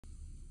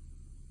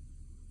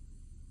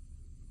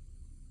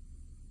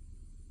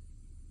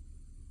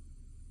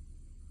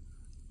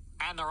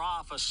And they're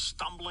off. A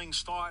stumbling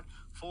start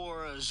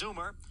for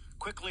Zoomer.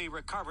 Quickly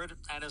recovered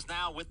and is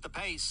now with the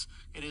pace.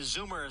 It is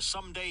Zoomer,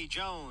 Someday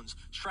Jones.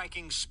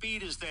 Striking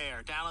Speed is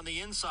there. Down on the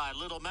inside,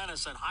 Little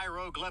Menace and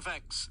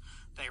Hieroglyphics.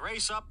 They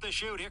race up the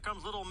chute. Here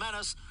comes Little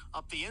Menace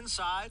up the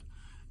inside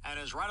and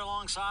is right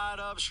alongside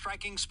of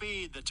Striking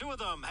Speed. The two of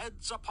them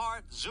heads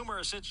apart.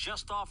 Zoomer sits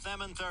just off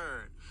them in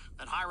third.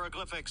 Then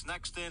Hieroglyphics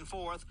next in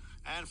fourth.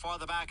 And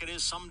farther back it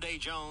is Someday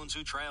Jones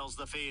who trails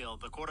the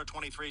field. The quarter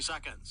 23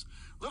 seconds.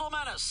 Little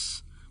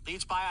Menace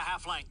leads by a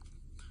half length.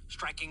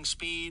 Striking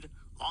Speed,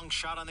 long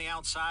shot on the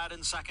outside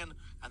in second.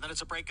 And then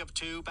it's a break of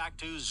two back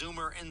to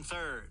Zoomer in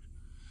third.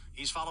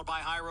 He's followed by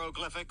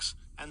Hieroglyphics.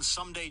 And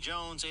Someday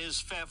Jones is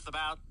fifth,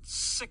 about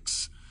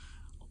six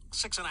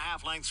and a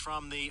half lengths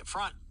from the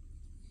front.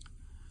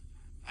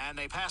 And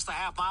they pass the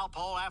half-mile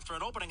pole after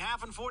an opening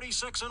half in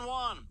 46 and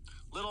 1.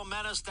 Little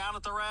Menace down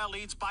at the rail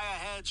leads by a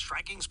head.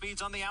 Striking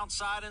Speed's on the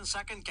outside in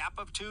second. Gap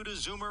of two to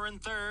Zoomer in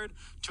third.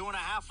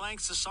 2.5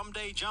 lengths to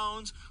Someday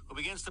Jones, who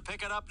begins to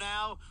pick it up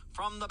now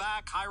from the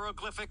back.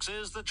 Hieroglyphics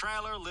is the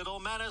trailer. Little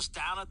Menace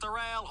down at the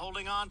rail,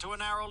 holding on to a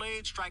narrow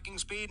lead. Striking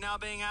Speed now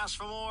being asked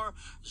for more.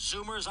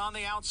 Zoomer's on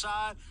the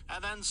outside,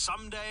 and then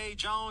Someday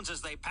Jones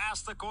as they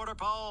pass the quarter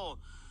pole.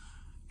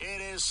 It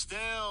is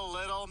still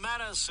Little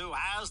Menace who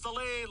has the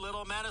lead.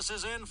 Little Menace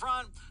is in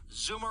front.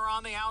 Zoomer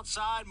on the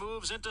outside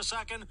moves into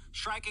second.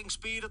 Striking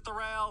Speed at the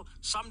rail.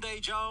 Someday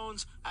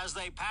Jones as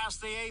they pass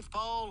the eighth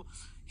pole.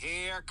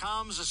 Here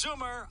comes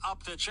Zoomer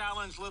up to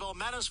challenge Little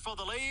Menace for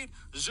the lead.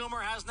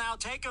 Zoomer has now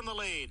taken the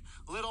lead.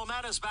 Little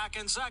Menace back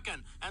in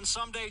second. And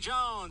Someday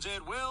Jones,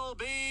 it will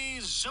be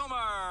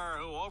Zoomer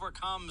who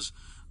overcomes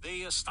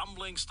the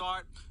stumbling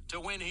start to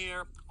win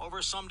here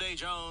over Someday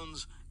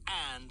Jones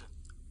and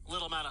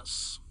Little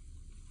Menace.